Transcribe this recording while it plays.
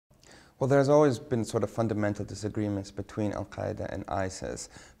Well, there's always been sort of fundamental disagreements between al-Qaeda and ISIS,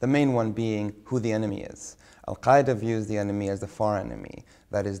 the main one being who the enemy is. Al-Qaeda views the enemy as the far enemy,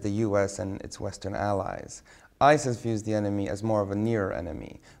 that is the US and its Western allies. ISIS views the enemy as more of a nearer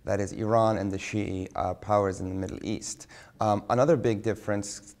enemy, that is Iran and the Shi'i powers in the Middle East. Another big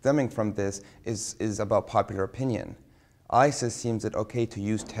difference stemming from this is about popular opinion. ISIS seems it okay to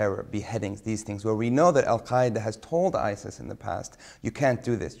use terror, beheadings, these things, where we know that al-Qaeda has told ISIS in the past, you can't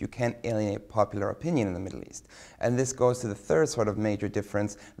do this, you can't alienate popular opinion in the Middle East. And this goes to the third sort of major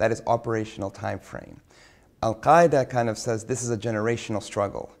difference, that is operational time frame. Al-Qaeda kind of says this is a generational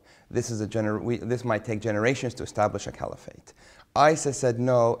struggle. This might take generations to establish a caliphate. ISIS said,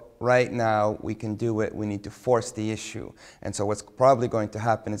 no, right now we can do it, we need to force the issue. And so what's probably going to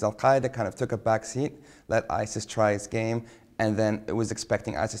happen is al-Qaeda kind of took a back seat, let ISIS try its game, and then it was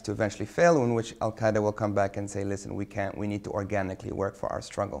expecting ISIS to eventually fail, in which al-Qaeda will come back and say, listen, we need to organically work for our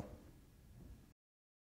struggle.